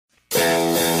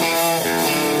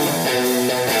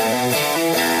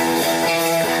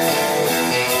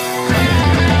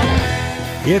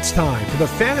It's time for the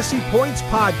Fantasy Points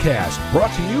Podcast,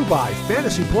 brought to you by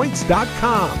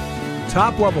FantasyPoints.com.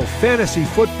 Top-level fantasy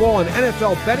football and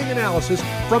NFL betting analysis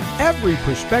from every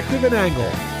perspective and angle,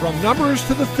 from numbers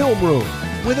to the film room,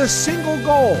 with a single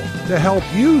goal to help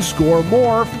you score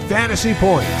more fantasy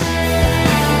points.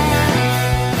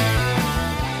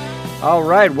 All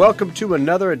right, welcome to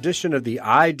another edition of the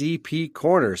IDP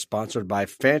Corner, sponsored by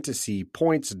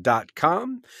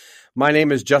FantasyPoints.com. My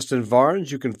name is Justin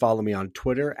Varnes. You can follow me on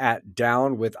Twitter at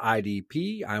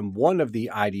DownWithIDP. I'm one of the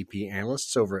IDP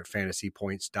analysts over at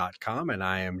FantasyPoints.com, and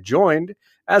I am joined,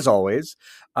 as always,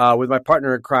 with my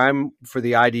partner in crime for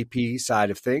the IDP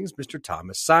side of things, Mr.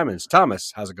 Thomas Simons.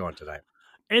 Thomas, how's it going tonight?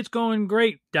 It's going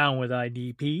great down with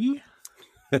IDP.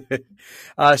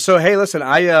 So, hey, listen,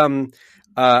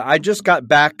 I just got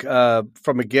back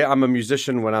from a gig. I'm a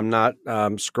musician when I'm not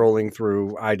scrolling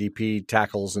through IDP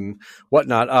tackles and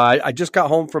whatnot. I just got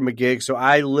home from a gig, so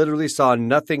I literally saw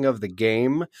nothing of the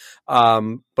game.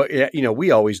 But, you know,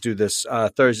 we always do this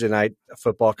Thursday night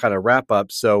football kind of wrap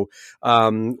up. So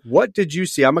what did you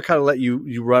see? I'm going to kind of let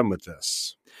you run with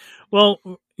this. Well,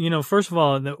 you know, first of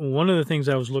all, one of the things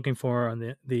I was looking for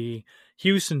on the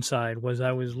Houston side was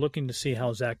I was looking to see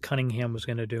how Zach Cunningham was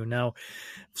going to do. Now,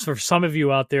 for some of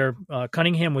you out there,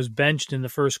 Cunningham was benched in the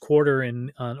first quarter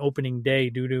on opening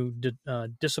day due to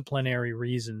disciplinary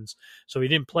reasons. So he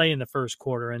didn't play in the first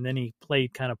quarter, and then he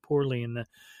played kind of poorly in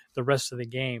the rest of the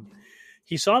game.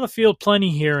 He saw the field plenty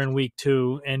here in week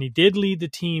 2, and he did lead the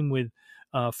team with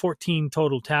 14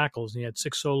 total tackles. He had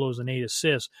 6 solos and 8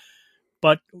 assists.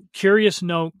 But curious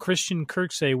note, Christian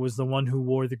Kirksey was the one who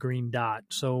wore the green dot.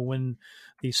 So when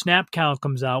the snap count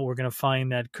comes out, we're going to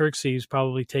find that Kirksey's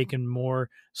probably taken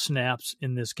more snaps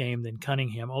in this game than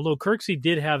Cunningham. Although Kirksey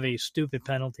did have a stupid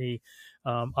penalty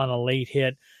on a late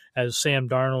hit as Sam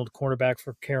Darnold, quarterback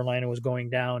for Carolina, was going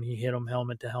down. He hit him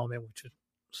helmet to helmet, which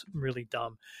was really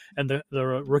dumb. And the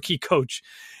rookie coach,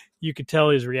 you could tell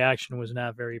his reaction was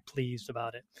not very pleased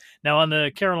about it. Now, on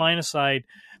the Carolina side,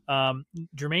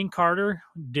 Jermaine Carter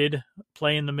did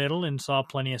play in the middle and saw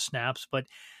plenty of snaps, but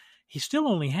he still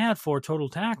only had 4 total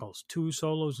tackles, 2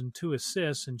 solos and 2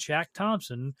 assists, and Shaq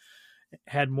Thompson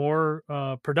had more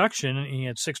production, and he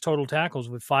had 6 total tackles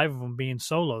with 5 of them being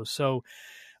solos. So,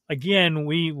 again,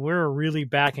 we're really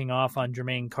backing off on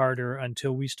Jermaine Carter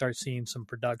until we start seeing some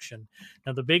production.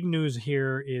 Now, the big news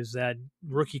here is that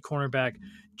rookie cornerback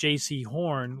J.C.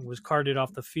 Horn was carted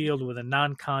off the field with a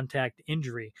non-contact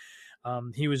injury.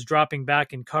 He was dropping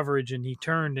back in coverage, and he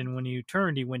turned, and when he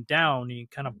turned, he went down. He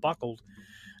kind of buckled,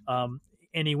 and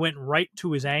he went right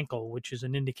to his ankle, which is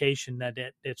an indication that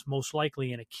it's most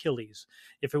likely an Achilles.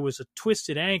 If it was a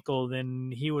twisted ankle,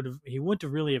 then he wouldn't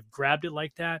have really have grabbed it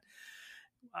like that.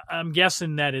 I'm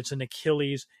guessing that it's an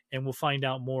Achilles, and we'll find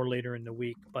out more later in the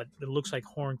week. But it looks like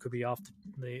Horn could be off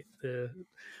the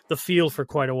field for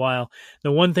quite a while.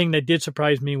 The one thing that did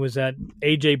surprise me was that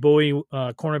A.J. Bowie,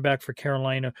 cornerback for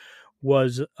Carolina,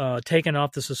 was taken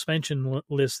off the suspension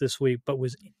list this week, but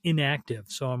was inactive.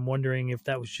 So I'm wondering if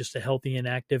that was just a healthy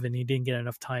inactive and he didn't get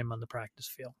enough time on the practice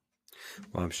field.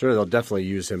 Well, I'm sure they'll definitely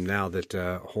use him now that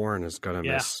Horn is going to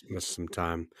miss some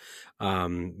time.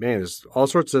 Man, there's all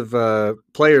sorts of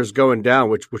players going down,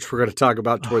 which we're going to talk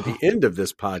about toward the end of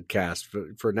this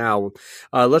podcast. For now,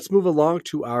 let's move along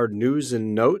to our news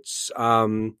and notes.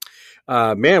 Man,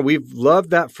 we've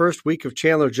loved that first week of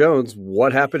Chandler Jones.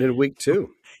 What happened in week 2?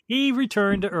 He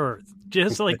returned to earth,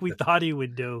 just like we thought he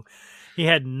would do. He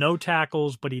had no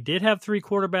tackles, but he did have 3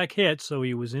 quarterback hits, so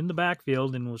he was in the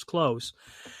backfield and was close.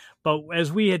 But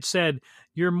as we had said,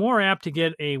 you're more apt to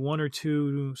get a 1 or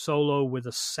 2 solo with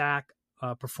a sack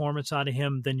performance out of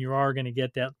him than you are going to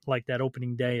get that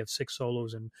opening day of 6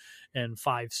 solos and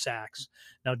 5 sacks.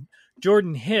 Now,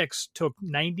 Jordan Hicks took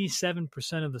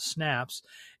 97% of the snaps,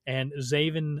 and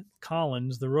Zaven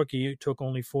Collins, the rookie, took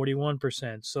only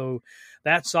 41%. So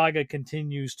that saga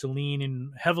continues to lean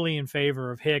in heavily in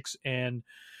favor of Hicks, and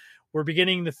we're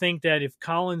beginning to think that if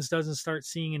Collins doesn't start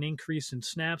seeing an increase in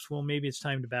snaps, well, maybe it's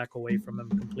time to back away from him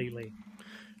completely.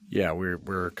 Yeah,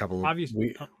 we're a couple of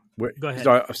Go ahead.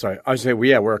 Sorry. I was saying,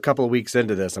 we're a couple of weeks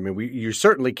into this. I mean, you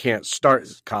certainly can't start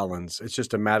Collins. It's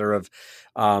just a matter of,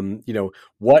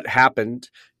 what happened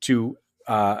to,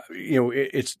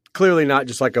 it's clearly not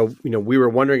just like we were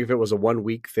wondering if it was a 1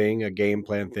 week thing, a game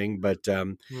plan thing, but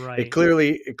right. It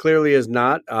clearly is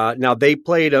not. Now they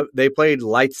played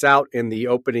lights out in the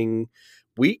opening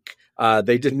week.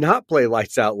 They did not play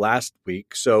lights out last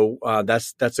week. So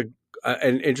that's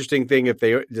an interesting thing if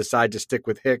they decide to stick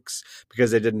with Hicks because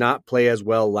they did not play as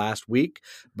well last week.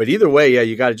 But either way, yeah,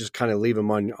 you got to just kind of leave him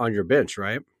on your bench,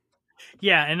 right?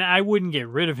 Yeah, and I wouldn't get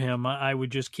rid of him. I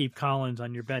would just keep Collins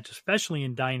on your bench, especially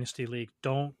in Dynasty League.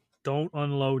 Don't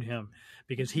unload him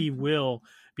because he will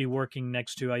be working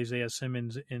next to Isaiah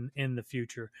Simmons in the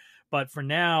future. But for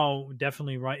now,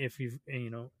 definitely right if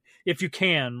you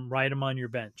can, write him on your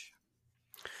bench.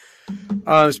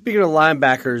 Speaking of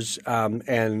linebackers,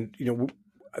 and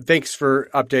thanks for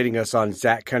updating us on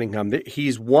Zach Cunningham.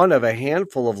 He's one of a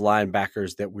handful of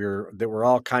linebackers that we're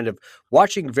all kind of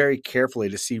watching very carefully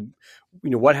to see,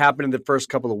 what happened in the first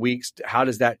couple of weeks. How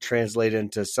does that translate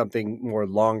into something more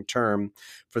long term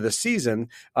for the season?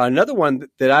 Another one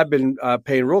that I've been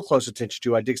paying real close attention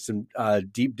to, I did some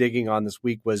deep digging on this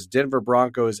week, was Denver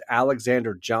Broncos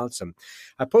Alexander Johnson.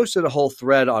 I posted a whole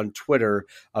thread on Twitter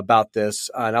about this,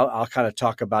 and I'll kind of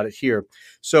talk about it here.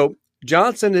 So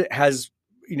Johnson has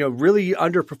really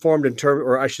underperformed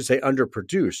or I should say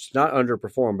underproduced, not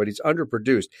underperformed, but he's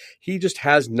underproduced. He just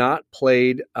has not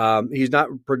played. He's not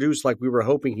produced like we were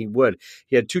hoping he would.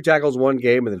 He had 2 tackles one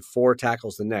game and then 4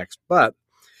 tackles the next. But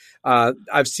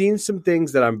I've seen some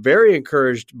things that I'm very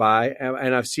encouraged by,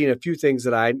 and I've seen a few things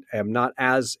that I am not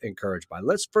as encouraged by.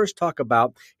 Let's first talk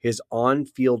about his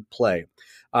on-field play.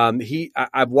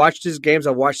 I've watched his games.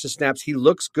 I've watched the snaps. He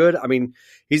looks good. I mean,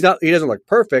 he doesn't look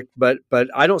perfect, but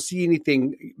I don't see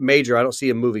anything major. I don't see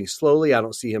him moving slowly. I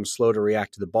don't see him slow to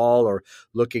react to the ball or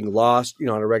looking lost, on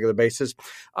a regular basis.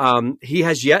 He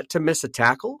has yet to miss a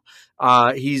tackle.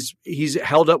 He's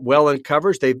held up well in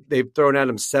coverage. They've thrown at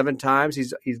him 7 times.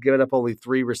 He's given up only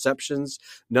 3 receptions,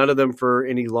 none of them for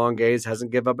any long gains.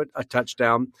 Hasn't given up a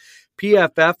touchdown.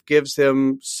 PFF gives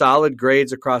him solid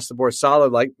grades across the board.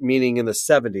 Solid, like meaning in the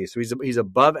 70s. So he's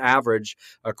above average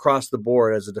across the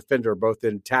board as a defender, both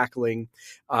in tackling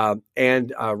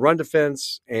and run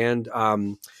defense and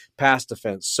pass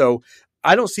defense. So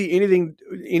I don't see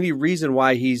any reason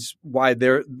why he's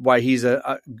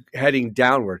heading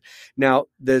downward. Now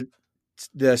the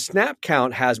snap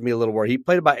count has me a little worried. He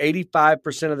played about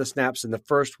 85% of the snaps in the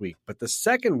first week, but the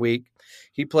second week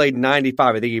he played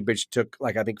 95. I think he took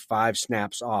 5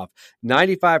 snaps off,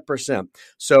 95%.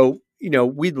 So,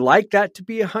 we'd like that to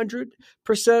be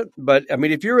 100%, but I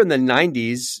mean, if you're in the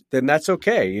 90s, then that's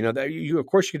okay. Of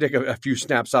course you can take a few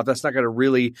snaps off. That's not going to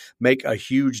really make a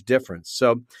huge difference.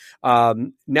 So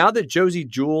now that Josie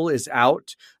Jewell is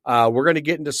out, we're going to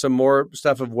get into some more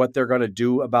stuff of what they're going to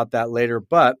do about that later.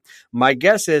 But my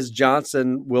guess is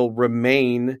Johnson will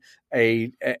remain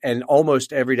an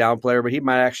almost every down player, but he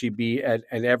might actually be an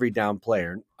every down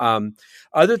player.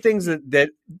 Other things that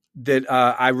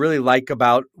I really like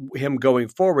about him going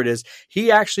forward is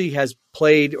he actually has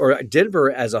played, or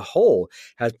Denver as a whole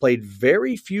has played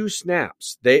very few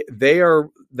snaps. They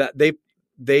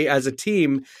as a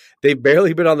team, they've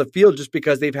barely been on the field just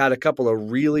because they've had a couple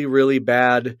of really, really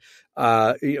bad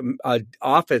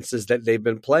offenses that they've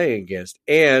been playing against.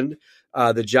 And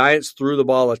the Giants threw the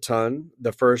ball a ton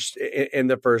in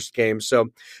the first game. So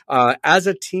as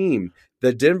a team,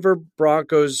 the Denver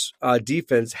Broncos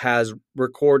defense has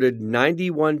recorded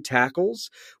 91 tackles,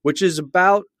 which is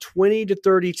about 20 to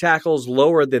 30 tackles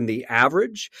lower than the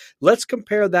average. Let's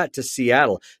compare that to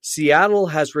Seattle. Seattle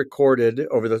has recorded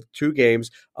over the 2 games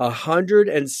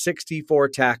 164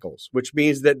 tackles, which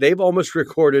means that they've almost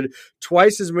recorded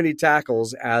twice as many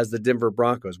tackles as the Denver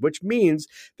Broncos, which means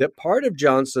that part of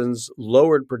Johnson's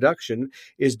lowered production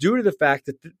is due to the fact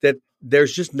that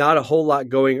there's just not a whole lot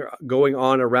going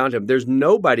on around him. There's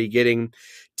nobody getting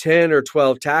 10 or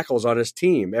 12 tackles on his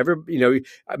team.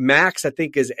 Max, I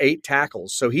think, is 8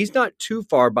 tackles. So he's not too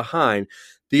far behind.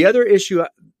 The other issue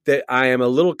that I am a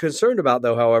little concerned about,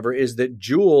 though, however, is that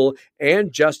Jewell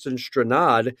and Justin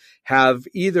Stranad have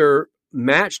either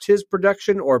matched his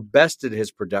production or bested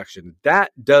his production.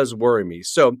 That does worry me.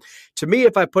 So to me,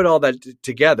 if I put all that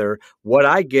together, what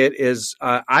I get is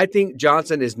I think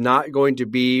Johnson is not going to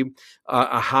be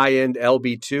a high-end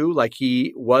LB2 like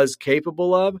he was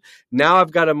capable of. Now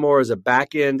I've got him more as a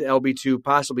back-end LB2,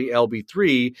 possibly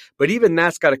LB3, but even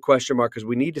that's got a question mark because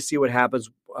we need to see what happens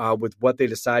with what they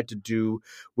decide to do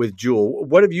with Jewell.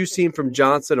 What have you seen from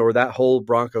Johnson or that whole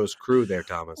Broncos crew there,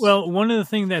 Thomas? Well, one of the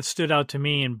things that stood out to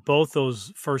me in both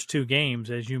those first 2 games,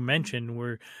 as you mentioned,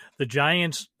 were the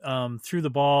Giants threw the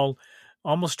ball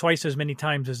almost twice as many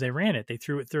times as they ran it. They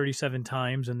threw it 37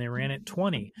 times and they ran it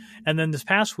 20. And then this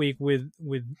past week with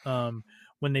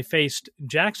when they faced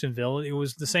Jacksonville, it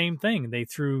was the same thing. They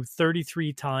threw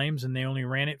 33 times and they only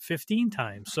ran it 15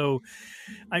 times. So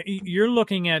you're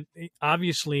looking at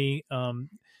obviously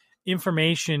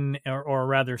information or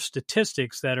rather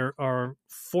statistics that are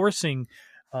forcing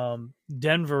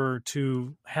Denver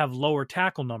to have lower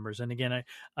tackle numbers. And again,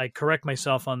 I correct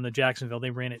myself on the Jacksonville. They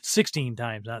ran it 16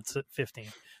 times, not 15.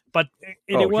 But it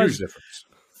Huge was difference.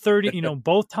 30,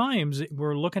 both times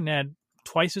we're looking at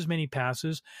twice as many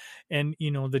passes. And,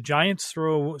 the Giants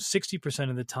throw 60%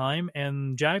 of the time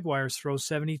and Jaguars throw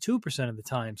 72% of the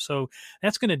time. So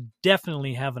that's going to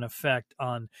definitely have an effect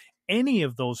on any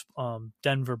of those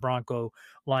Denver Bronco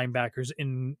linebackers,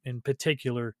 in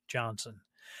particular Johnson.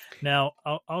 Now,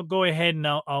 I'll go ahead and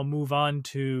I'll move on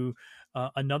to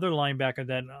another linebacker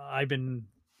that I've been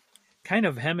kind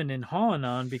of hemming and hawing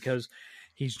on because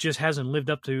he just hasn't lived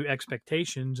up to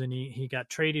expectations, and he got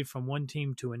traded from one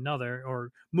team to another,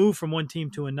 or moved from one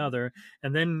team to another,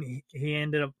 and then he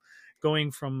ended up going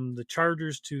from the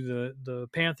Chargers to the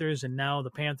Panthers, and now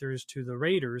the Panthers to the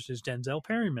Raiders, is Denzel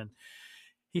Perryman.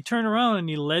 He turned around and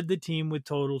he led the team with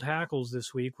total tackles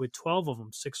this week with 12 of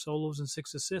them, 6 solos and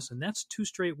 6 assists. And that's 2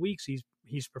 straight weeks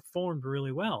he's performed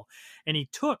really well. And he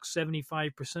took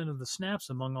 75% of the snaps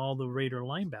among all the Raider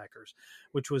linebackers,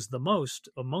 which was the most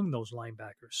among those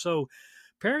linebackers. So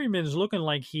Perryman's looking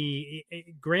like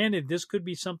granted, this could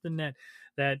be something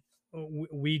that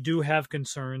we do have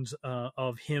concerns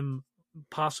of him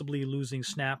possibly losing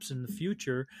snaps in the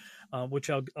future, which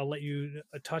I'll let you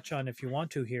touch on if you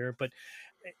want to here. But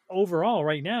overall,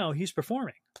 right now, he's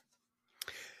performing.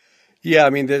 Yeah,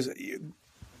 I mean,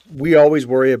 we always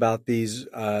worry about these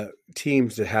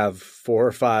teams that have 4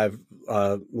 or 5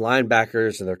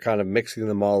 linebackers, and they're kind of mixing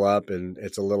them all up, and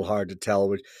it's a little hard to tell.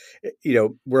 Which,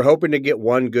 we're hoping to get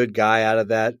one good guy out of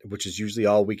that, which is usually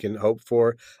all we can hope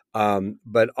for.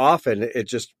 But often it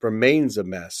just remains a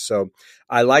mess. So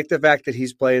I like the fact that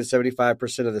he's playing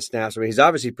 75% of the snaps. I mean, he's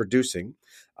obviously producing,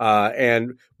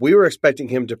 and we were expecting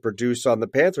him to produce on the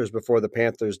Panthers before the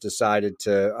Panthers decided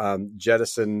to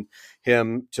jettison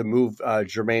him to move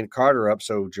Jermaine Carter up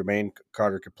so Jermaine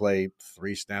Carter could play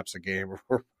 3 snaps a game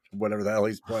or whatever the hell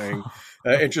he's playing.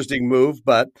 Interesting move,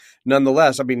 but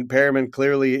nonetheless, I mean, Perryman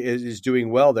clearly is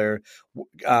doing well there.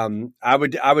 I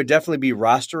would definitely be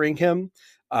rostering him.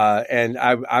 And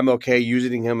I'm okay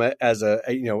using him as a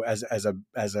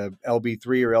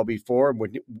LB3 or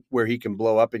LB4 where he can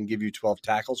blow up and give you 12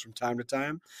 tackles from time to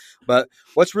time. But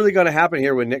what's really going to happen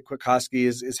here when Nick Kwiatkowski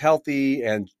is healthy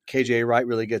and KJ Wright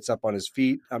really gets up on his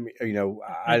feet? I mean,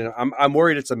 I'm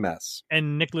worried it's a mess.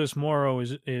 And Nicholas Morrow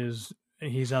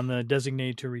he's on the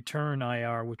designated to return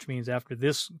IR, which means after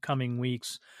this coming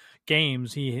week's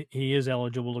games, he is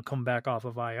eligible to come back off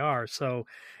of IR. So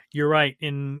you're right.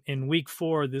 In week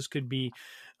 4, this could be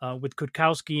with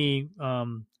Kwiatkowski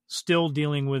still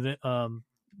dealing with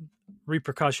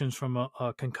repercussions from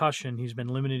a concussion. He's been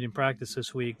limited in practice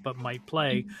this week, but might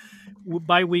play.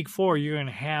 By week 4, you're going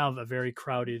to have a very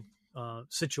crowded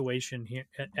situation here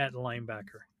at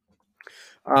linebacker.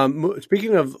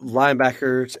 Speaking of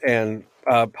linebackers and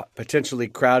potentially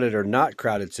crowded or not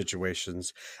crowded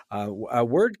situations, a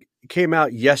word came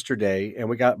out yesterday, and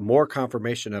we got more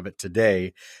confirmation of it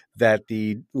today, that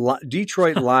the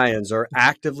Detroit Lions are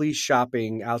actively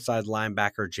shopping outside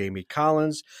linebacker Jamie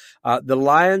Collins. The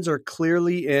Lions are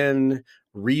clearly in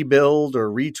rebuild or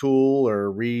retool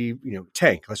or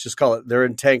tank. Let's just call it. They're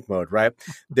in tank mode, right?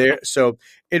 So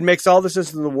it makes all the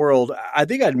sense in the world. I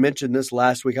think I'd mentioned this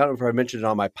last week. I don't know if I mentioned it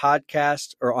on my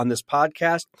podcast or on this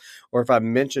podcast, or if I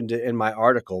mentioned it in my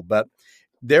article, but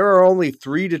there are only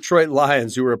 3 Detroit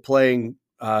Lions who are playing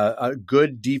a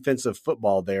good defensive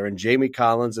football there, and Jamie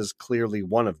Collins is clearly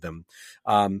one of them.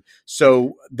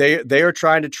 So they are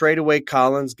trying to trade away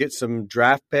Collins, get some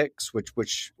draft picks,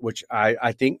 which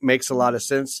I think makes a lot of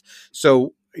sense.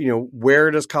 So where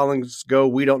does Collins go?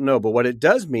 We don't know, but what it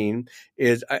does mean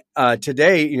is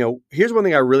today, here's one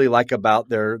thing I really like about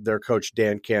their coach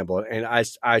Dan Campbell, and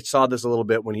I saw this a little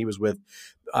bit when he was with.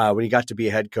 When he got to be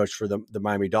a head coach for the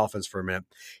Miami Dolphins for a minute.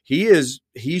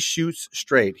 He shoots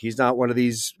straight. He's not one of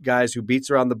these guys who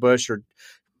beats around the bush or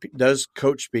does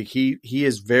coach speak. He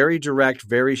is very direct,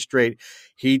 very straight.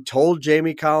 He told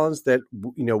Jamie Collins that,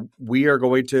 we are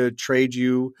going to trade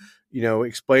you,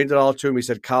 explained it all to him. He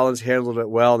said Collins handled it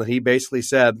well. And he basically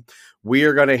said, we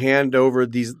are going to hand over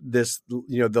the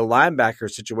linebacker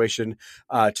situation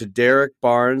to Derek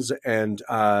Barnes and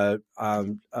Jalen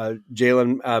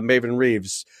Maven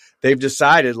Reeves. They've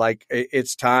decided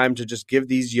it's time to just give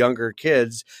these younger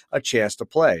kids a chance to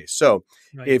play. So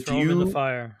if throw them in the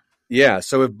fire. Yeah.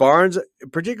 So if Barnes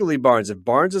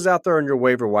is out there on your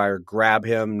waiver wire, grab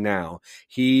him now.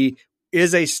 He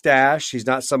is a stash. He's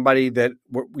not somebody that,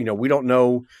 we don't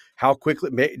know how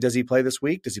quickly. Does he play this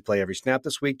week? Does he play every snap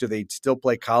this week? Do they still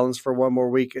play Collins for one more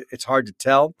week? It's hard to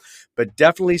tell, but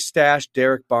definitely stash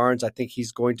Derek Barnes. I think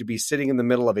he's going to be sitting in the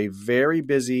middle of a very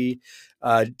busy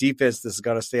defense that's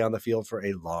going to stay on the field for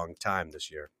a long time this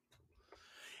year.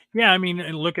 Yeah, I mean,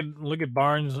 look at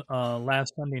Barnes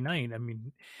last Sunday night. I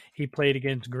mean, he played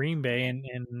against Green Bay,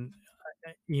 and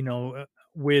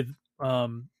with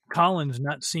Collins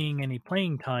not seeing any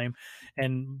playing time,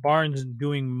 and Barnes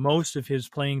doing most of his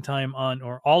playing time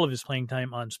or all of his playing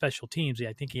time on special teams.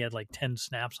 I think he had like 10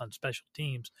 snaps on special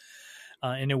teams.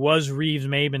 And it was Reeves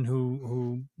Maben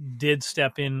who did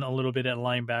step in a little bit at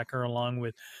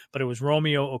linebacker but it was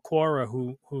Romeo Okwara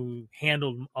who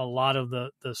handled a lot of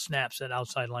the snaps at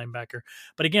outside linebacker.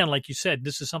 But again, like you said,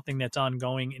 this is something that's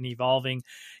ongoing and evolving.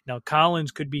 Now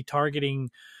Collins could be targeting,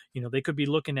 they could be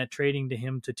looking at trading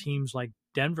him to teams like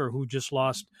Denver, who just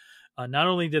lost. Not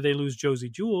only did they lose Josie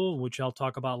Jewell, which I'll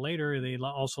talk about later, they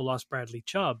also lost Bradley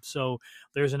Chubb. So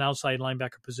there's an outside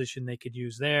linebacker position they could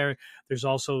use there. There's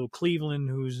also Cleveland,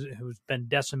 who's been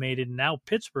decimated, and now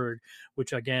Pittsburgh,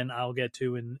 which again I'll get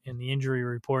to in the injury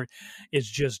report, is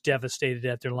just devastated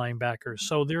at their linebackers.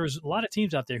 So there's a lot of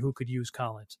teams out there who could use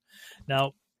Collins.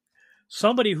 Now,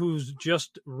 somebody who's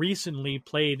just recently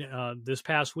played this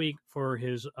past week for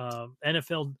his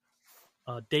NFL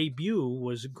debut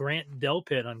was Grant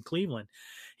Delpit on Cleveland.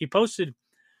 He posted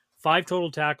 5 total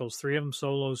tackles, 3 of them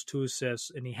solos, 2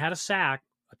 assists, and he had a sack,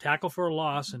 a tackle for a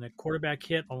loss, and a quarterback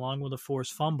hit along with a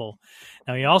forced fumble.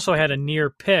 Now, he also had a near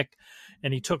pick,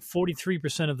 and he took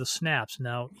 43% of the snaps.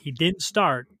 Now, he didn't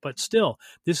start, but still,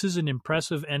 this is an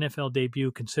impressive NFL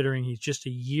debut considering he's just a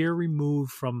year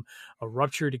removed from a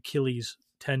ruptured Achilles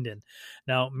tendon.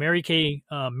 Now, Mary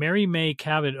May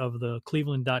Cabot of the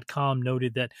Cleveland.com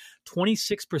noted that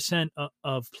 26%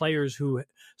 of players who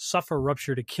suffer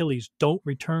ruptured Achilles don't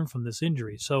return from this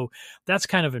injury. So that's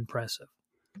kind of impressive.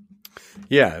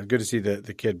 Yeah, good to see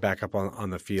the kid back up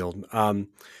on the field.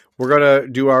 We're gonna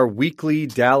do our weekly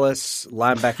Dallas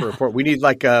linebacker report. We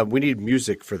need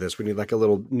music for this. We need like a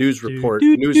little news report,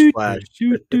 news flash.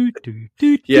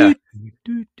 Yeah,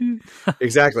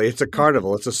 exactly. It's a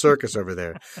carnival. It's a circus over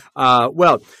there.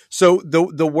 So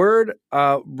the word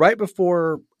right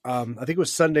before I think it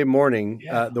was Sunday morning.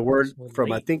 The word from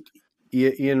late. I think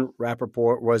Ian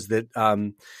Rappaport was that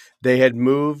they had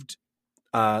moved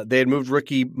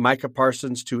rookie Micah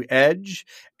Parsons to edge,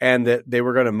 and that they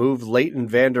were going to move Leighton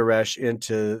Vander Esch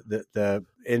into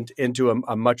into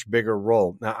a much bigger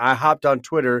role. Now, I hopped on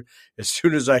Twitter as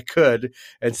soon as I could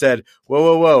and said,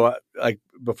 whoa. Like,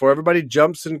 before everybody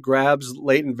jumps and grabs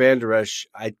Leighton Vander Esch,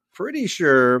 I'm pretty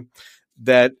sure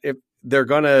that if they're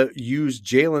going to use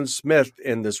Jalen Smith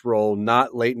in this role,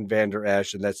 not Leighton Vander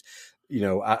Esch, and that's,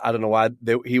 I don't know why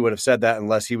he would have said that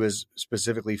unless he was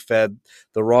specifically fed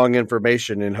the wrong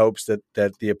information in hopes that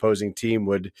the opposing team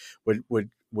would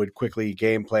quickly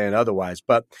game plan otherwise.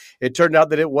 But it turned out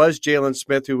that it was Jalen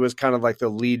Smith who was kind of like the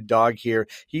lead dog here.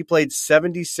 He played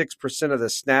 76% of the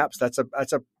snaps. That's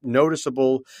a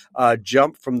noticeable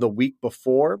jump from the week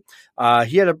before.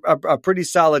 He had a pretty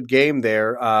solid game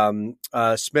there.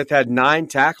 Smith had 9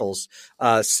 tackles,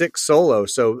 6 solo.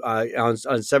 So on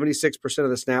 76% of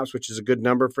the snaps, which is a good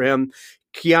number for him.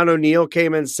 Keanu Neal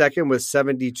came in second with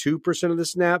 72% of the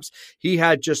snaps. He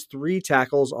had just 3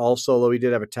 tackles, all solo. He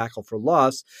did have a tackle for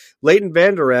loss. Leighton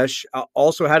Vander Esch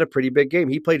also had a pretty big game.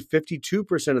 He played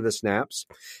 52% of the snaps,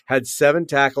 had 7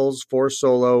 tackles, 4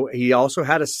 solo. He also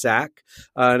had a sack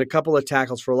and a couple of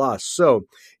tackles for loss. So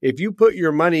if you put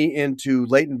your money into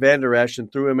Leighton Vander Esch and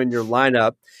threw him in your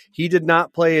lineup, he did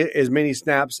not play as many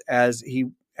snaps as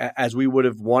we would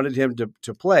have wanted him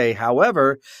to play.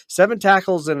 However, 7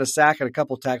 tackles and a sack and a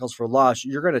couple tackles for loss,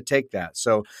 you're going to take that.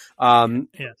 So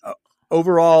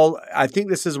overall, I think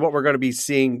this is what we're going to be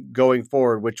seeing going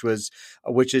forward, which is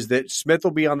that Smith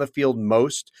will be on the field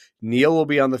most, Neal will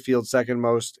be on the field second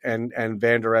most, and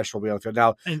Vander Esch will be on the field.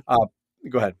 Now,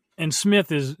 go ahead. And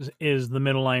Smith is the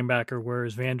middle linebacker,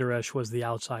 whereas Vander Esch was the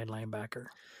outside linebacker.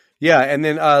 Yeah, and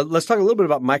then let's talk a little bit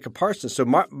about Micah Parsons.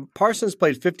 So Parsons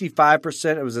played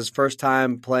 55%. It was his first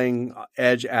time playing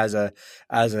edge as an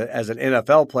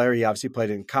NFL player. He obviously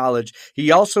played in college. He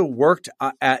also worked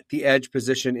at the edge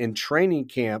position in training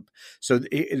camp. So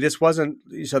this wasn't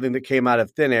something that came out of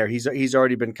thin air. He's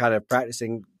already been kind of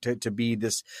practicing to be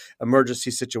this emergency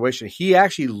situation. He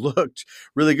actually looked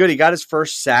really good. He got his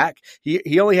first sack.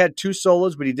 He only had 2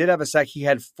 solos, but he did have a sack. He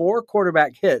had 4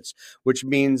 quarterback hits, which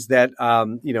means that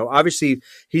obviously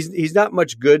he's not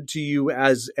much good to you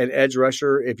as an edge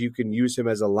rusher. If you can use him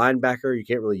as a linebacker, you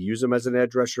can't really use him as an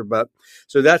edge rusher. But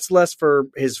so that's less for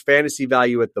his fantasy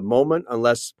value at the moment,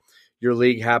 unless your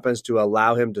league happens to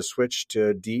allow him to switch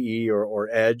to DE or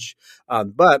edge.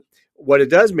 But what it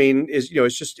does mean is,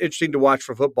 it's just interesting to watch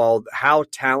for football how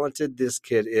talented this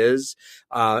kid is.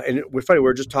 And we're funny,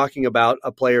 we're just talking about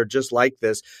a player just like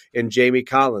this in Jamie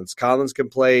Collins. Collins can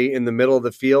play in the middle of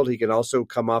the field. He can also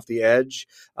come off the edge.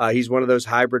 He's one of those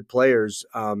hybrid players,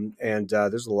 and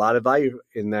there's a lot of value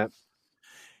in that.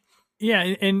 Yeah,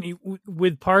 and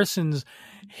with Parsons,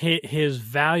 his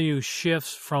value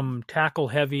shifts from tackle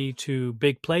heavy to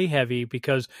big play heavy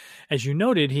because, as you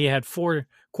noted, he had 4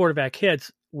 quarterback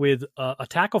hits with a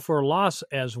tackle for a loss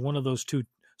as one of those 2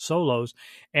 solos,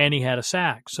 and he had a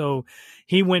sack. So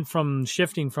he went from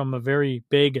shifting from a very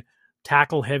big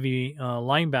tackle heavy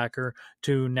linebacker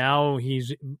to now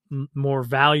he's more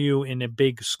value in a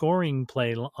big scoring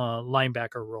play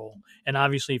linebacker role. And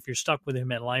obviously if you're stuck with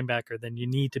him at linebacker, then you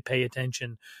need to pay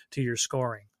attention to your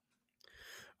scoring.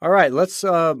 All right, let's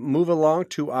move along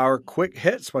to our quick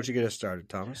hits. Why don't you get us started,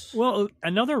 Thomas? Well,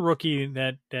 another rookie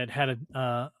that had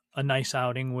a nice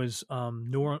outing was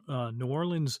New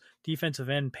Orleans defensive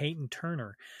end Peyton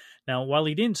Turner. Now, while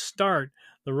he didn't start,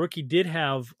 the rookie did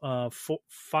have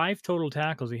 5 total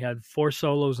tackles. He had 4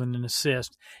 solos and an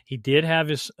assist. He did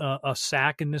have a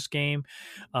sack in this game.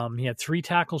 He had 3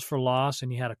 tackles for loss,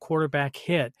 and he had a quarterback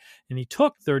hit. And he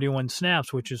took 31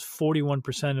 snaps, which is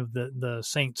 41% of the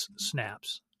Saints'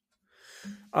 snaps.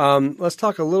 Let's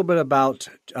talk a little bit about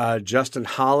Justin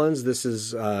Hollins. This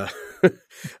is,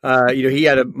 he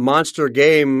had a monster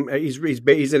game.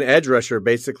 He's an edge rusher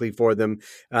basically for them.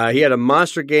 He had a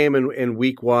monster game in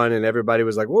week 1, and everybody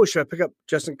was like, "Whoa, should I pick up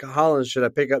Justin Hollins? Should I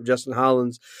pick up Justin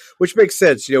Hollins?" Which makes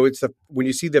sense. It's when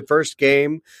you see the first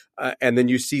game, and then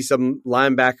you see some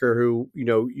linebacker who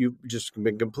you've just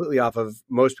been completely off of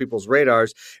most people's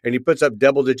radars, and he puts up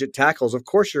double-digit tackles. Of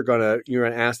course, you're gonna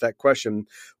ask that question.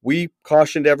 We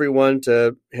cautioned everyone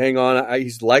to hang on.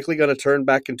 He's likely going to turn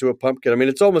back into a pumpkin. I mean,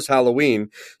 it's almost Halloween.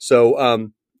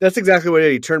 So that's exactly what he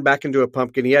did. He turned back into a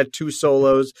pumpkin. He had 2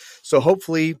 solos. So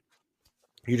hopefully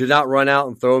you did not run out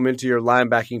and throw him into your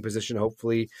linebacking position,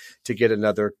 hopefully to get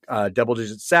another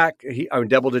double-digit sack.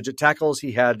 Double-digit tackles.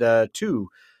 He had 2.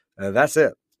 That's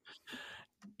it.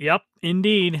 Yep,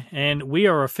 indeed. And we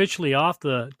are officially off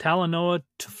the Talanoa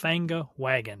Tufanga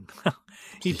wagon.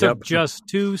 He took just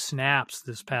 2 snaps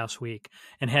this past week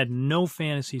and had no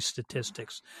fantasy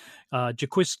statistics.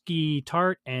 Jaquiski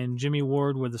Tart and Jimmy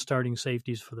Ward were the starting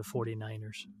safeties for the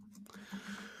 49ers.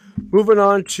 Moving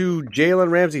on to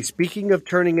Jalen Ramsey. Speaking of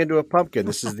turning into a pumpkin,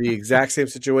 this is the exact same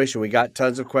situation. We got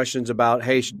tons of questions about,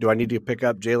 hey, do I need to pick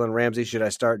up Jalen Ramsey? Should I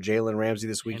start Jalen Ramsey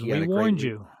this week? And we warned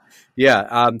you.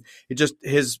 Yeah,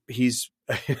 he's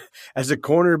as a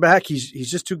cornerback,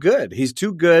 he's just too good. He's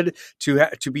too good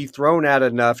to be thrown at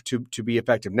enough to be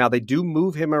effective. Now they do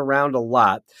move him around a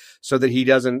lot so that he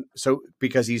doesn't. So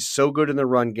because he's so good in the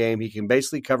run game, he can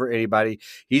basically cover anybody.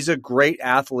 He's a great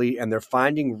athlete, and they're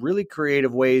finding really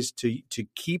creative ways to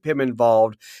keep him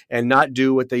involved and not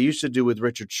do what they used to do with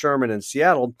Richard Sherman in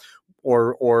Seattle.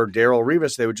 Or Darrelle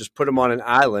Revis, they would just put him on an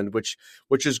island, which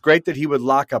is great that he would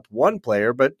lock up one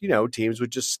player, but teams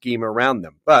would just scheme around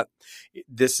them. But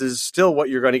this is still what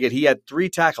you're going to get. He had 3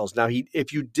 tackles. Now,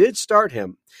 if you did start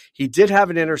him, he did have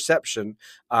an interception,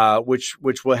 which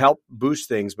will help boost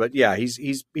things. But yeah,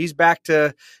 he's back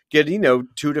to getting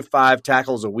 2 to 5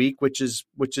 tackles a week, which is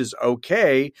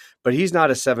okay. But he's not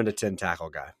a 7 to 10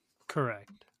 tackle guy. Correct.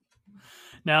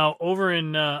 Now, over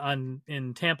in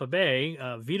Tampa Bay,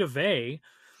 Vita Vea,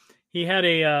 he had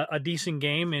a decent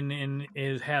game and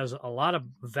has a lot of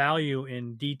value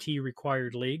in DT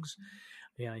required leagues.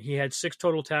 Yeah, he had 6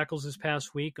 total tackles this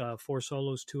past week, 4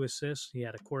 solos, 2 assists. He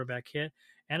had a quarterback hit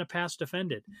and a pass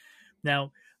defended.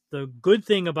 Now, the good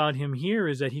thing about him here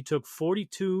is that he took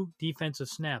 42 defensive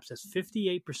snaps. That's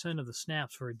 58% of the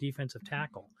snaps for a defensive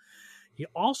tackle. He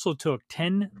also took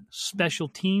 10 special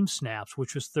team snaps,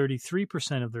 which was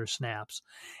 33% of their snaps,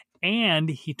 and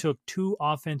he took 2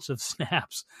 offensive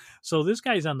snaps. So this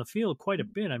guy's on the field quite a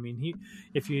bit. I mean,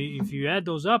 if you add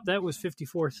those up, that was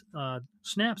 54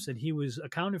 snaps that he was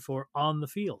accounted for on the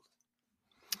field.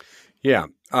 Yeah,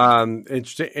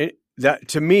 interesting. That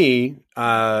to me,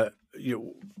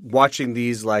 watching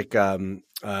these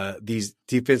these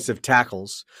defensive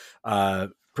tackles,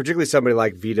 particularly somebody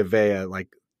like Vita Vea, like.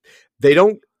 They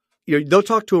don't, they'll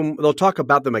talk to them. They'll talk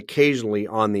about them occasionally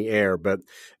on the air, but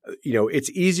it's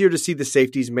easier to see the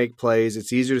safeties make plays.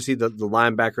 It's easier to see the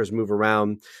linebackers move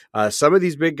around. Some of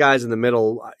these big guys in the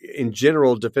middle, in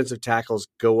general, defensive tackles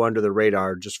go under the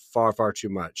radar just far, far too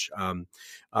much. And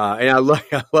I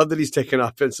love that he's taking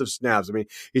offensive snaps. I mean,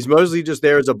 he's mostly just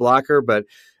there as a blocker, but.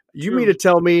 You mean to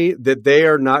tell me that they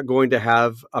are not going to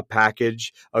have a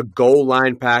package, a goal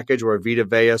line package where Vita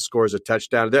Vea scores a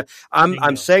touchdown?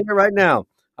 I'm saying it right now.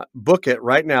 book it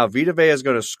right now. Vita Vea is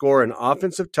going to score an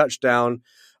offensive touchdown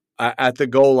at the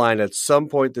goal line at some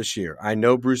point this year. I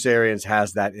know Bruce Arians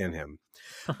has that in him.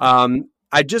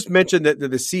 I just mentioned that the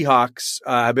Seahawks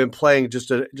have been playing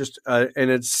just an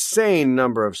insane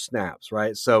number of snaps,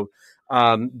 right? So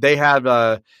they have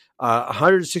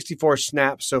 164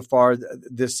 snaps so far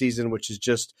this season, which is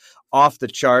just off the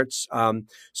charts.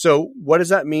 So what does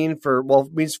that mean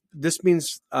this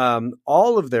means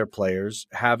all of their players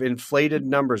have inflated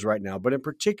numbers right now, but in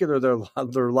particular their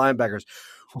linebackers.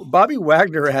 Bobby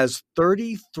Wagner has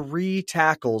 33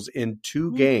 tackles in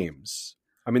 2 games.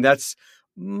 I mean, that's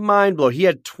mind blowing. He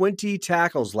had 20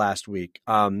 tackles last week,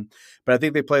 but I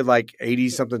think they played like 80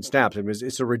 something snaps. I mean,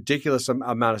 it's a ridiculous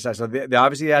amount of snaps. So they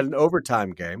obviously had an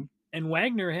overtime game, and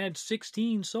Wagner had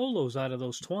 16 solos out of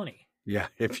those 20. Yeah,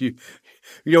 if you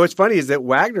what's funny is that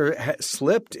Wagner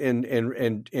slipped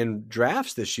in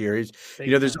drafts this year. He's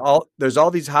there's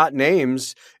all these hot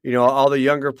names, all the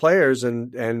younger players,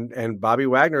 and Bobby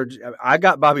Wagner. I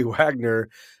got Bobby Wagner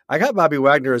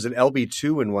as an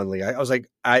LB2 in one league. I was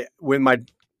like, when my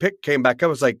pick came back up, I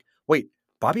was like, wait,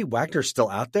 Bobby Wagner's still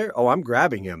out there? Oh, I'm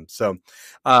grabbing him. So,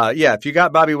 if you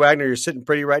got Bobby Wagner, you're sitting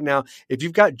pretty right now. If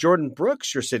you've got Jordan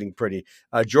Brooks, you're sitting pretty.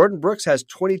 Jordan Brooks has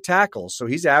 20 tackles, so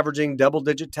he's averaging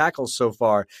double-digit tackles so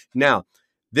far. Now,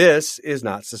 this is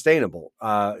not sustainable.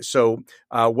 So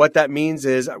what that means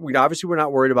is we're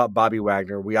not worried about Bobby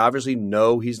Wagner. We obviously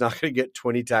know he's not going to get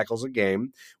 20 tackles a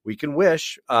game. We can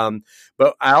wish.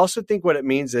 But I also think what it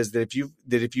means is that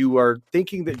if you are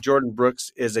thinking that Jordan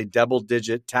Brooks is a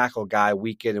double-digit tackle guy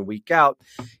week in and week out,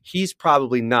 he's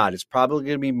probably not. It's probably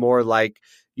going to be more like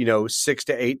 6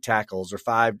 to 8 tackles or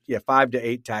 5 to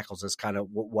 8 tackles is kind of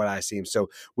what I see. So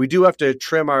we do have to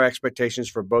trim our expectations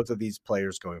for both of these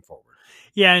players going forward.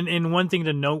 Yeah, and one thing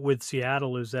to note with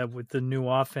Seattle is that with the new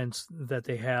offense that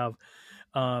they have,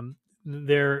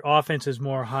 their offense is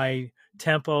more high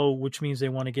tempo, which means they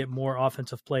want to get more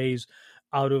offensive plays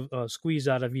squeeze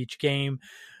out of each game.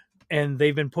 And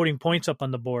they've been putting points up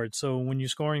on the board. So when you're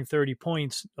scoring 30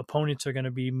 points, opponents are going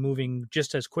to be moving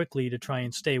just as quickly to try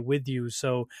and stay with you.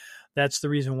 So that's the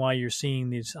reason why you're seeing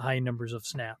these high numbers of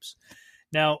snaps.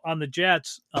 Now, on the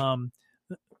Jets,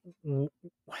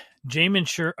 Jamin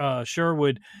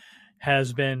Sherwood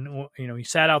has been, he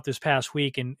sat out this past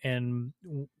week, and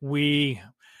we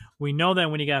know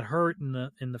that when he got hurt in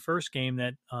the first game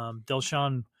that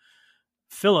Delshon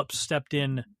Phillips stepped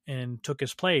in and took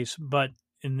his place, but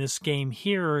in this game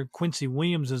here, Quincy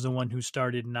Williams is the one who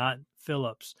started, not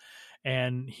Phillips.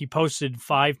 And he posted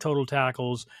 5 total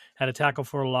tackles, had a tackle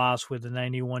for a loss with a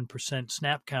 91%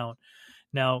 snap count.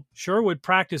 Now, Sherwood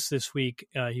practiced this week.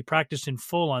 He practiced in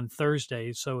full on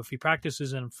Thursday. So if he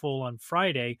practices in full on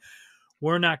Friday,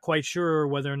 we're not quite sure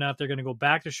whether or not they're going to go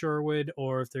back to Sherwood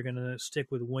or if they're going to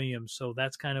stick with Williams. So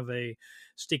that's kind of a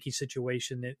sticky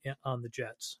situation on the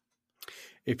Jets.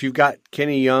 If you've got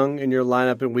Kenny Young in your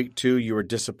lineup in week 2, you were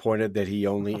disappointed that he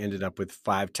only ended up with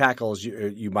 5 tackles.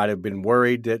 You might have been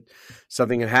worried that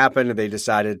something had happened and they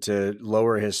decided to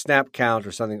lower his snap count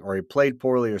or something, or he played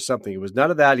poorly or something. It was none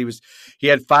of that. He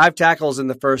had 5 tackles in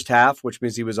the first half, which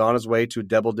means he was on his way to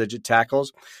double-digit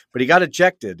tackles, but he got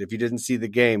ejected. If you didn't see the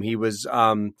game, he was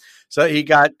so he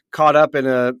got caught up in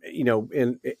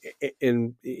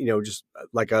just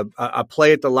like a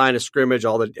play at the line of scrimmage.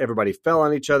 Everybody fell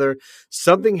on each other.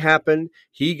 Something happened.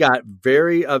 He got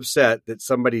very upset that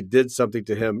somebody did something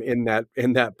to him in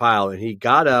that pile, and he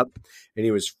got up and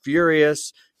he was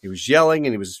furious. He was yelling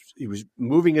and he was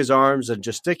moving his arms and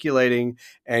gesticulating,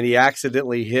 and he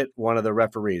accidentally hit one of the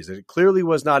referees. It clearly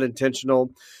was not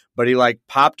intentional, but he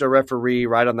popped a referee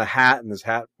right on the hat, and his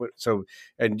hat.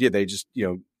 They just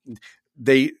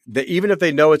they even if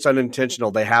they know it's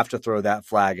unintentional, they have to throw that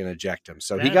flag and eject him.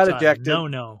 So he got ejected.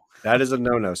 No. That is a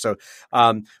no-no. So,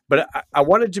 but I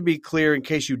wanted to be clear in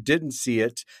case you didn't see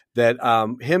it that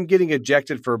him getting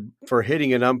ejected for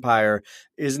hitting an umpire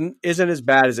isn't as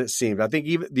bad as it seemed. I think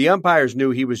even the umpires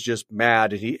knew he was just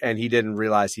mad and he didn't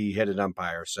realize he hit an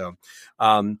umpire. So,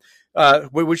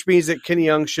 which means that Kenny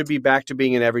Young should be back to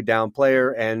being an every down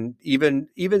player. And even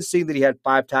seeing that he had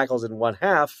 5 tackles in one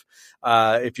half,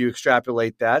 if you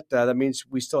extrapolate that, that means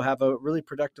we still have a really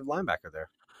productive linebacker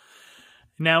there.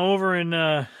 Now over in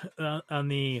on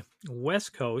the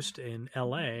West Coast in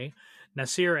L.A.,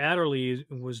 Nasir Adderley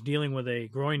was dealing with a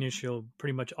groin issue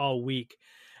pretty much all week.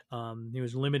 He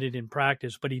was limited in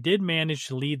practice, but he did manage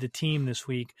to lead the team this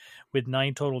week with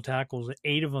 9 total tackles.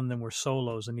 8 of them were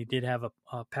solos, and he did have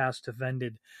a pass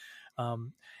defended.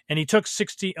 And he took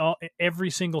every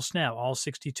single snap, all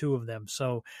 62 of them.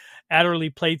 So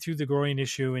Adderley played through the groin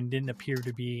issue and didn't appear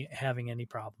to be having any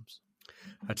problems.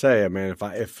 I tell you, man,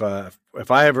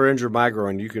 if I ever injure my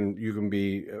groin, you can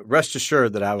be rest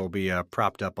assured that I will be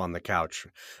propped up on the couch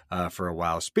for a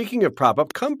while. Speaking of prop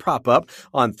up, come prop up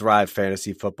on Thrive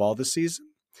Fantasy Football this season.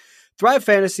 Thrive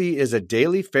Fantasy is a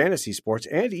daily fantasy sports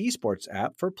and esports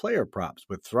app for player props.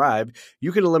 With Thrive,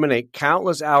 you can eliminate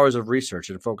countless hours of research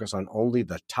and focus on only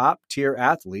the top-tier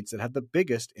athletes that have the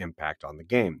biggest impact on the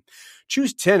game.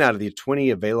 Choose 10 out of the 20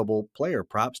 available player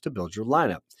props to build your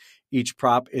lineup. Each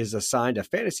prop is assigned a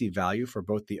fantasy value for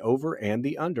both the over and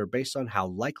the under based on how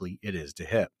likely it is to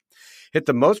hit. Hit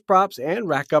the most props and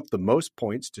rack up the most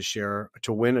points to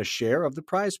win a share of the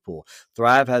prize pool.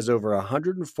 Thrive has over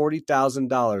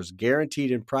 $140,000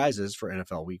 guaranteed in prizes for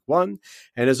NFL Week 1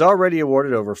 and has already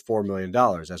awarded over $4 million.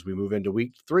 As we move into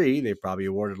Week 3, they've probably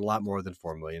awarded a lot more than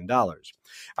 $4 million.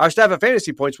 Our staff at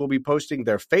Fantasy Points will be posting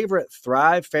their favorite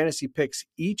Thrive fantasy picks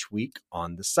each week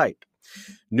on the site.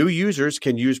 New users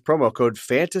can use promo code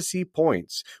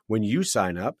FANTASYPOINTS when you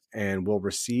sign up and will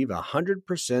receive a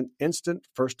 100% instant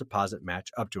first deposit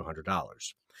match up to $100.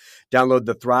 Download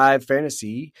the Thrive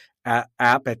Fantasy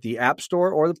app at the App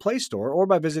Store or the Play Store or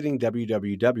by visiting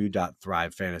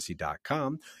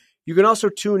www.thrivefantasy.com. You can also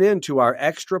tune in to our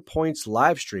Extra Points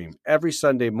live stream every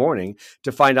Sunday morning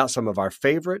to find out some of our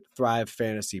favorite Thrive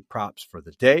Fantasy props for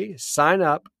the day. Sign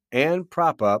up and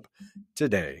prop up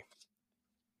today.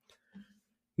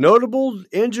 Notable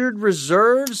injured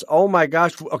reserves. Oh my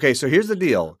gosh. Okay, so here's the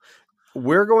deal.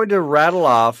 We're going to rattle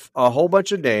off a whole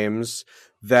bunch of names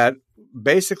that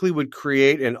basically would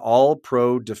create an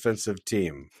all-pro defensive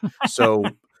team. So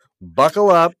buckle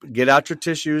up, get out your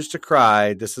tissues to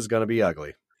cry. This is going to be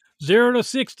ugly. 0 to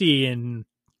 60 in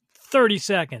 30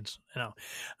 seconds.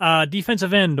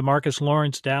 Defensive end, DeMarcus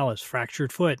Lawrence, Dallas,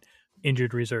 fractured foot,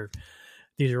 injured reserve.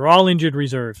 These are all injured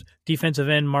reserves. Defensive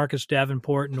end Marcus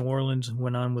Davenport, New Orleans,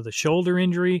 went on with a shoulder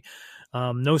injury.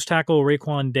 Nose tackle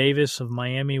Raekwon Davis of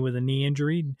Miami with a knee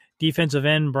injury. Defensive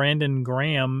end Brandon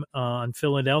Graham on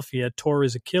Philadelphia tore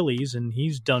his Achilles, and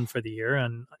he's done for the year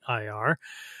on IR.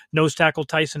 Nose tackle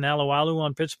Tyson Alualu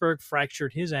on Pittsburgh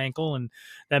fractured his ankle, and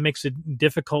that makes it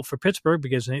difficult for Pittsburgh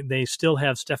because they still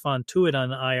have Stephon Tuitt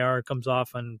on IR. Comes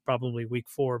off on probably week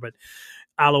 4, but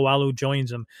Alualu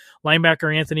joins him.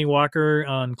 Linebacker Anthony Walker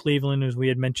on Cleveland, as we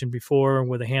had mentioned before,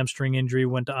 with a hamstring injury,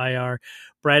 went to IR.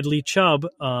 Bradley Chubb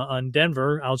on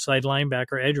Denver, outside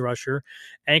linebacker, edge rusher,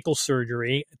 ankle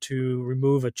surgery to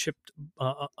remove a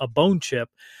bone chip.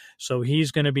 So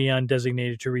he's going to be on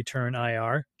designated to return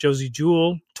IR. Josie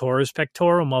Jewell tore his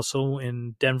pectoral muscle,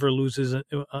 and Denver loses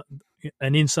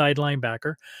an inside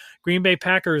linebacker. Green Bay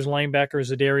Packers linebacker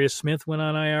Zadarius Smith went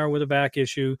on IR with a back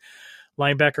issue.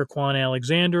 Linebacker Quan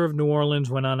Alexander of New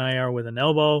Orleans went on IR with an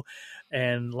elbow,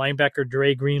 and linebacker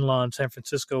Dre Greenlaw in San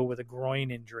Francisco with a groin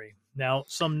injury. Now,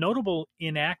 some notable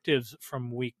inactives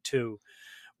from week 2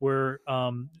 were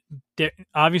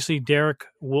obviously Derek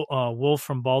Wolfe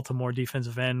from Baltimore,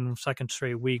 defensive end, second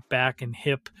straight week, back and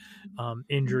hip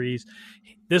injuries.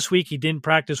 This week he didn't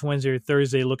practice Wednesday or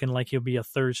Thursday, looking like he'll be a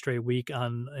third straight week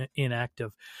on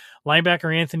inactive.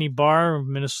 Linebacker Anthony Barr of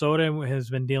Minnesota has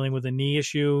been dealing with a knee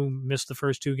issue, missed the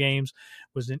first 2 games,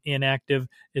 was inactive,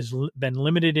 has been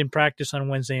limited in practice on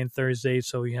Wednesday and Thursday,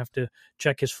 so you have to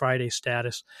check his Friday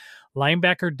status.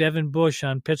 Linebacker Devin Bush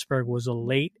on Pittsburgh was a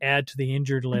late add to the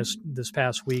injured list this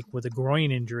past week with a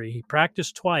groin injury. He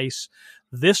practiced twice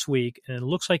this week, and it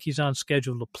looks like he's on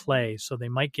schedule to play, so they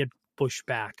might get Bush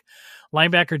back.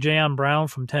 Linebacker Jayon Brown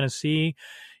from Tennessee,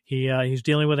 he's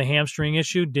dealing with a hamstring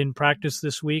issue, didn't practice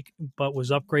this week, but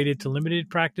was upgraded to limited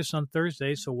practice on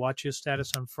Thursday, so watch his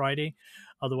status on Friday.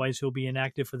 Otherwise, he'll be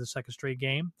inactive for the second straight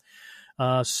game.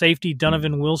 Safety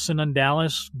Donovan Wilson on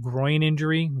Dallas, groin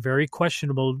injury, very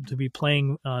questionable to be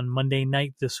playing on Monday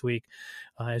night this week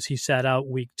as he sat out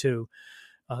week 2.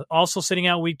 Also sitting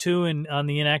out week 2 and on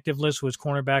the inactive list was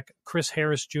cornerback Chris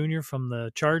Harris Jr. from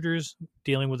the Chargers,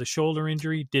 dealing with a shoulder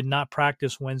injury, did not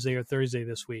practice Wednesday or Thursday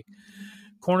this week.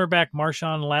 Cornerback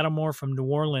Marshawn Lattimore from New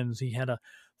Orleans, he had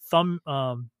thumb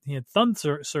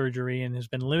surgery and has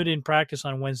been limited in practice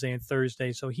on Wednesday and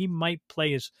Thursday, so he might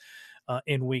play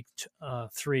in week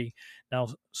 3. Now,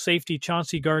 safety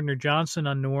Chauncey Gardner-Johnson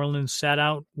on New Orleans sat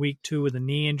out week 2 with a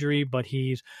knee injury, but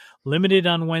he's limited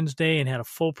on Wednesday and had a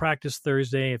full practice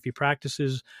Thursday. If he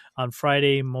practices on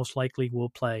Friday, most likely will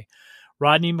play.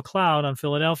 Rodney McLeod on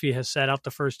Philadelphia has sat out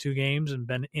the first 2 games and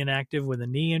been inactive with a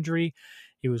knee injury.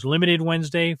 He was limited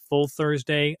Wednesday, full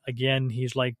Thursday. Again,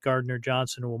 he's like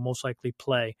Gardner-Johnson, will most likely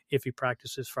play if he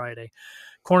practices Friday.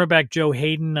 Cornerback Joe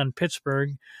Hayden on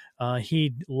Pittsburgh,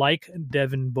 he, like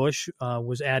Devin Bush,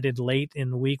 was added late in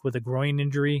the week with a groin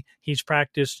injury. He's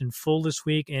practiced in full this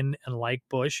week and like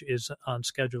Bush, is on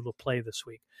schedule to play this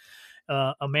week.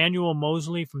 Emmanuel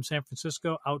Mosley from San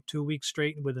Francisco out 2 weeks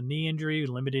straight with a knee injury,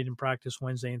 limited in practice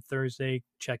Wednesday and Thursday.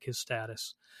 Check his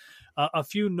status. A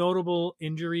few notable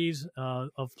injuries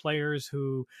of players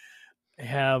who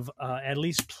have at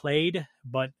least played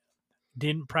but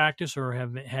didn't practice or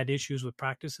have had issues with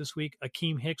practice this week.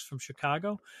 Akeem Hicks from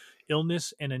Chicago,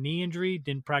 illness and a knee injury,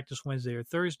 didn't practice Wednesday or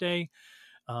Thursday.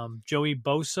 Joey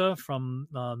Bosa from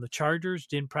the Chargers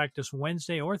didn't practice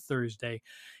Wednesday or Thursday.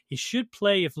 He should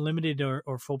play if limited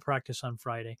or full practice on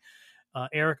Friday.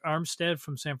 Eric Armstead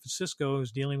from San Francisco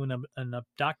is dealing with an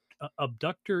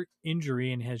abductor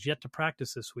injury and has yet to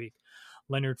practice this week.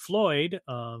 Leonard Floyd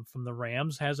from the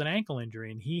Rams has an ankle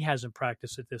injury, and he hasn't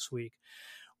practiced it this week.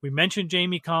 We mentioned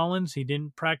Jamie Collins. He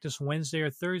didn't practice Wednesday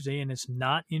or Thursday, and it's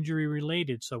not injury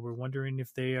related, so we're wondering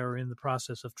if they are in the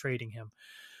process of trading him.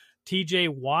 TJ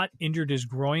Watt injured his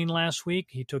groin last week.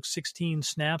 He took 16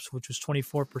 snaps, which was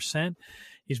 24%.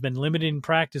 He's been limited in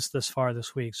practice thus far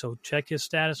this week, so check his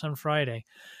status on Friday.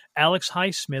 Alex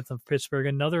Highsmith of Pittsburgh,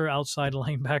 another outside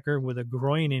linebacker with a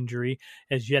groin injury,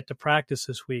 has yet to practice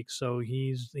this week, so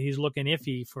he's looking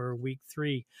iffy for week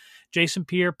 3. Jason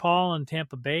Pierre-Paul in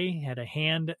Tampa Bay had a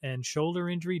hand and shoulder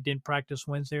injury, didn't practice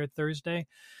Wednesday or Thursday.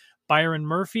 Byron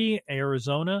Murphy,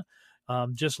 Arizona,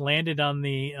 just landed on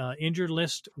the injured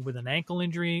list with an ankle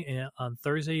injury on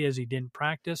Thursday as he didn't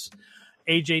practice.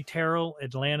 A.J. Terrell,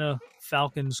 Atlanta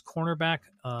Falcons cornerback,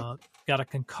 got a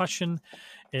concussion,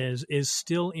 is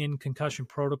still in concussion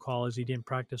protocol as he didn't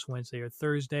practice Wednesday or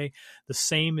Thursday. The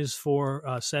same is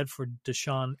said for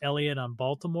Deshaun Elliott on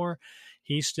Baltimore.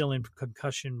 He's still in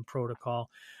concussion protocol.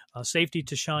 Safety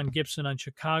Tashawn Gibson on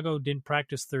Chicago didn't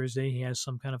practice Thursday. He has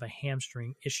some kind of a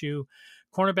hamstring issue.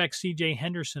 Cornerback C.J.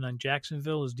 Henderson on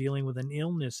Jacksonville is dealing with an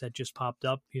illness that just popped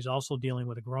up. He's also dealing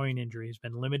with a groin injury. He's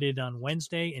been limited on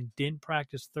Wednesday and didn't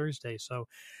practice Thursday, so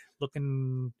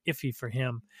looking iffy for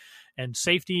him. And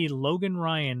safety Logan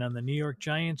Ryan on the New York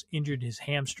Giants injured his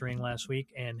hamstring last week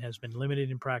and has been limited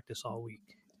in practice all week.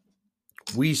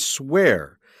 We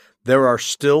swear there are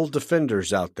still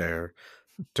defenders out there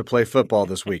to play football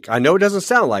this week. I know it doesn't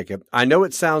sound like it. I know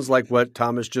it sounds like what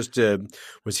Thomas just did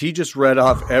was he just read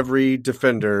off every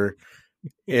defender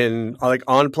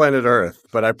on planet Earth.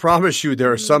 But I promise you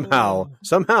there are somehow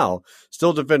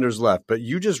still defenders left. But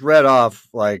you just read off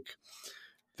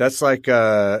that's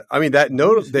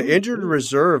the injured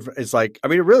reserve is it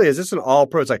really is. It's an all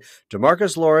pro. It's like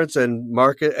DeMarcus Lawrence and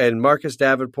Marcus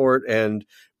Davenport and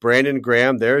Brandon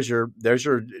Graham. There's your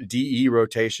DE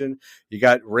rotation. You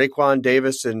got Raekwon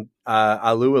Davis and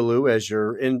Alu as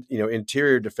your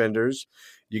interior defenders.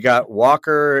 You got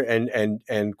Walker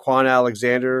and Quan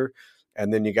Alexander,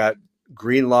 and then you got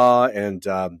Greenlaw and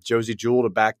Josie Jewell to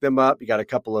back them up. You got a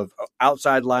couple of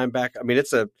outside linebackers. I mean,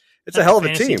 it's a hell of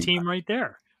a team right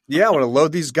there. Yeah, I want to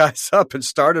load these guys up and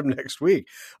start them next week.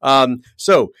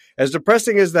 So as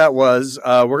depressing as that was,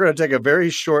 we're going to take a very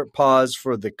short pause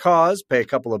for the cause, pay a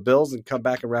couple of bills, and come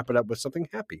back and wrap it up with something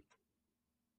happy.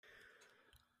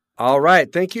 All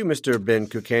right. Thank you, Mr. Ben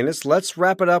Kukanis. Let's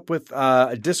wrap it up with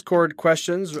Discord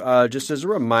questions. Just as a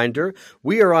reminder,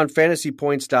 we are on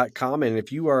fantasypoints.com, and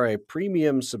if you are a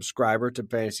premium subscriber to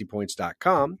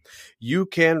fantasypoints.com, you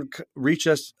can reach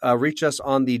us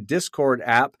on the Discord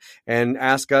app and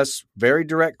ask us very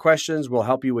direct questions. We'll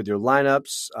help you with your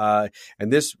lineups.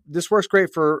 And this works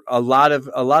great for a lot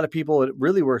of people. It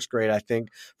really works great, I think,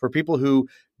 for people who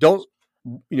don't,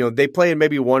 they play in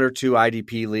maybe one or two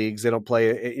IDP leagues. They don't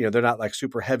play, they're not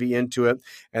super heavy into it.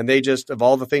 And they just, of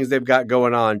all the things they've got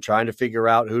going on, trying to figure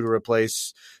out who to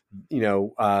replace,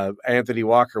 Anthony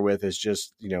Walker with is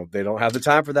just, they don't have the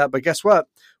time for that. But guess what?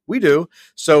 We do.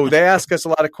 So they ask us a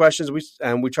lot of questions. We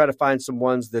try to find some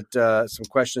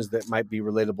questions that might be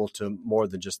relatable to more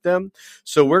than just them.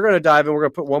 So we're going to dive in. We're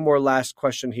going to put one more last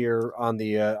question here on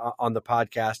the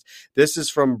podcast. This is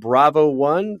from Bravo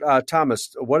One.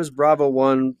 Thomas, what is Bravo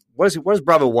One? What does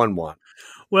Bravo One want?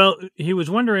 Well, he was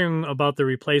wondering about the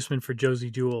replacement for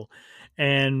Josie Jewell,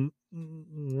 and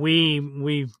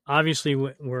we obviously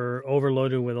were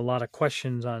overloaded with a lot of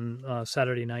questions on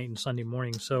Saturday night and Sunday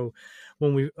morning. So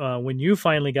when you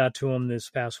finally got to him this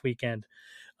past weekend,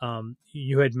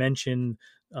 you had mentioned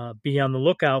be on the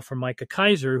lookout for Micah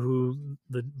Kaiser, who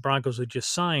the Broncos had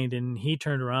just signed, and he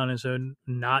turned around and said,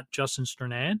 not Justin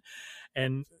Strnad.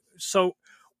 And so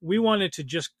we wanted to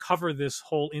just cover this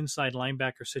whole inside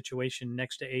linebacker situation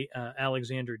next to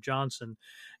Alexander Johnson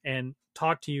and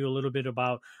talk to you a little bit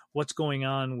about what's going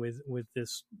on with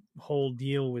this whole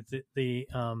deal with the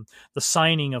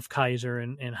signing of Kaiser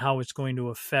and how it's going to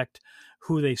affect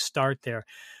who they start there.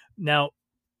 Now,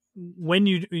 when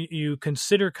you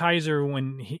consider Kaiser,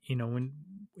 when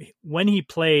when he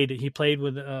played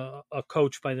with a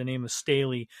coach by the name of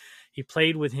Staley. He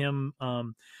played with him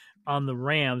on the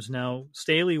Rams. Now,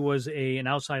 Staley was an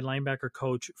outside linebacker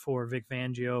coach for Vic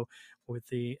Fangio with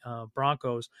the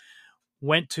Broncos.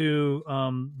 Went to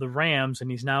the Rams, and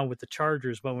he's now with the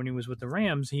Chargers. But when he was with the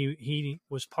Rams, he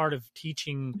was part of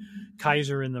teaching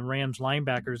Kaiser and the Rams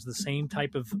linebackers the same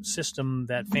type of system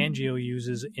that Fangio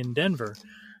uses in Denver.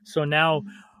 So now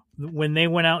when they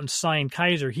went out and signed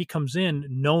Kaiser, he comes in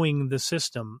knowing the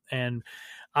system. And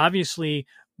obviously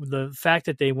the fact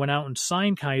that they went out and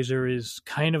signed Kaiser is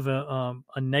kind of a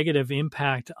negative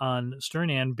impact on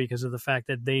Strnad because of the fact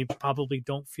that they probably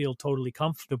don't feel totally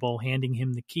comfortable handing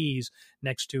him the keys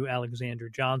next to Alexander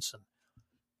Johnson.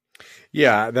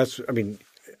 Yeah,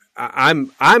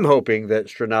 I'm hoping that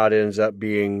Strnad ends up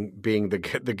being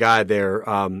the guy there.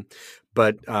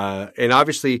 But and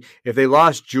obviously, if they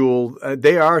lost Jewell,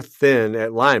 they are thin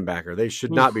at linebacker. They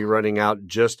should not be running out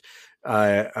just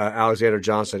Alexander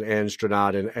Johnson and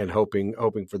Strnad and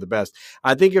hoping for the best.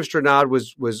 I think if Strnad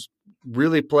was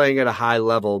really playing at a high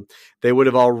level, they would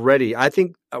have already. I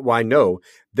think. Well, I know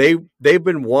they've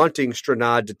been wanting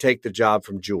Strnad to take the job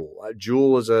from Jewell.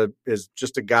 Jewell is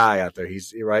just a guy out there.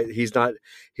 He's right. He's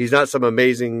not some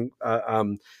amazing.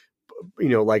 Kind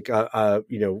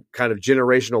of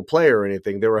generational player or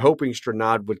anything. They were hoping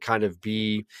Strnad would kind of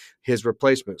be his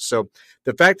replacement. So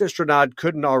the fact that Strnad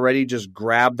couldn't already just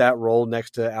grab that role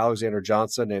next to Alexander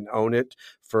Johnson and own it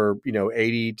for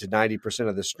 80 to 90%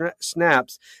 of the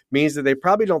snaps means that they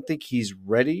probably don't think he's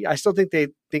ready. I still think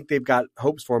they've got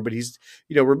hopes for him, but he's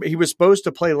he was supposed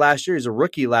to play last year. He's a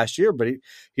rookie last year, but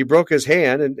he broke his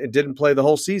hand and didn't play the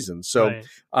whole season. So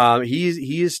right.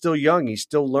 He is still young. He's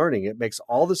still learning. It makes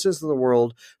all the sense in the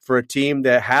world for a team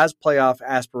that has playoff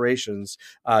aspirations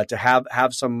to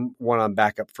have someone on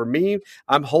backup. For me,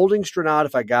 I'm holding Strnad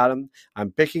if I got him.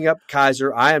 I'm picking up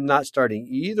Kaiser. I am not starting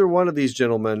either one of these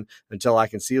gentlemen until I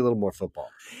can see a little more football.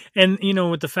 And,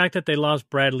 with the fact that they lost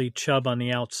Bradley Chubb on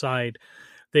the outside,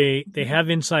 they have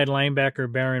inside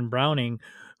linebacker Baron Browning,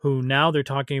 who now they're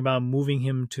talking about moving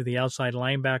him to the outside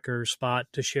linebacker spot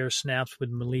to share snaps with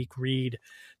Malik Reed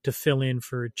to fill in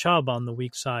for Chubb on the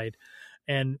weak side.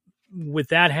 And with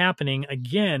that happening,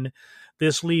 again,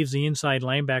 this leaves the inside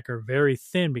linebacker very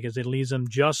thin because it leaves them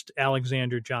just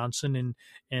Alexander Johnson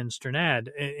and Strnad.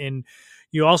 And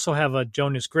you also have a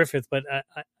Jonas Griffith, but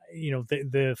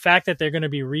the fact that they're going to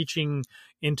be reaching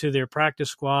into their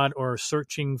practice squad or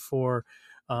searching for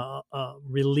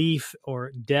relief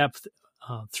or depth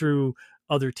through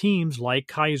other teams like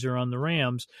Kaiser on the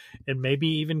Rams and maybe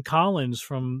even Collins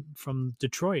from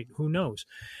Detroit, who knows?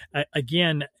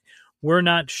 Again, we're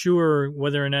not sure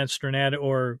whether or not Strnad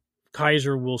or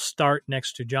Kaiser will start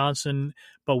next to Johnson,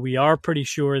 but we are pretty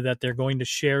sure that they're going to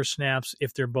share snaps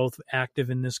if they're both active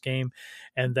in this game,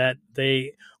 and that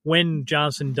when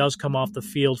Johnson does come off the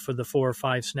field for the 4 or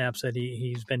 5 snaps that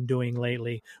he's been doing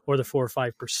lately, or the 4 or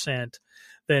 5%,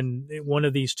 then one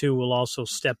of these two will also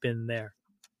step in there.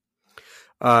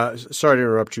 Sorry to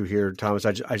interrupt you here, Thomas.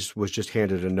 I was just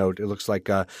handed a note. It looks like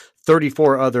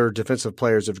 34 other defensive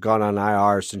players have gone on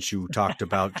IR since you talked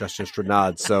about Justin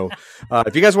Strnad. So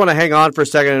if you guys want to hang on for a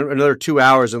second, another 2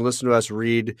 hours and listen to us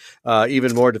read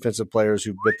even more defensive players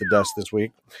who bit the dust this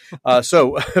week.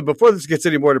 So before this gets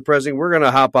any more depressing, we're going to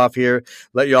hop off here,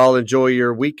 let you all enjoy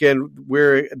your weekend.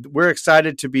 We're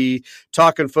excited to be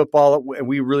talking football, and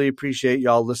we really appreciate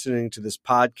y'all listening to this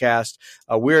podcast.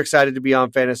 We're excited to be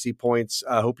on Fantasy Points.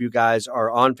 I hope you guys are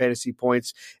on Fantasy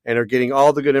Points and are getting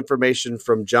all the good information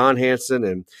from John Hansen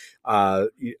and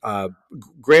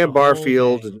Graham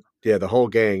Barfield, and the whole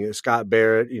gang, Scott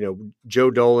Barrett,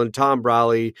 Joe Dolan, Tom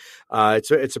Brawley.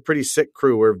 It's a pretty sick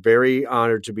crew. We're very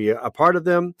honored to be a part of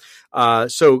them.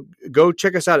 So go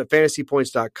check us out at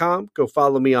fantasypoints.com. Go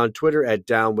follow me on Twitter at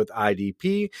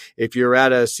DownWithIDP. If you're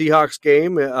at a Seahawks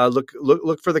game,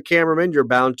 look for the cameraman. You're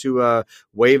bound to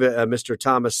wave at Mr.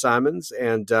 Thomas Simons.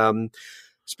 And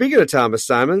speaking of Thomas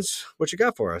Simons, what you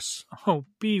got for us? Oh,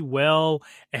 be well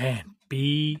and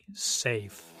be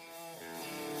safe.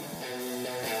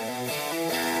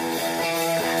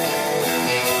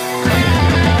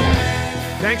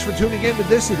 Thanks for tuning in to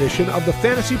this edition of the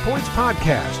Fantasy Points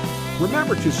Podcast.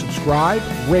 Remember to subscribe,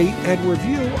 rate, and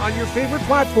review on your favorite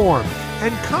platform.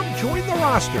 And come join the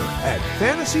roster at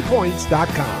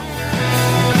fantasypoints.com.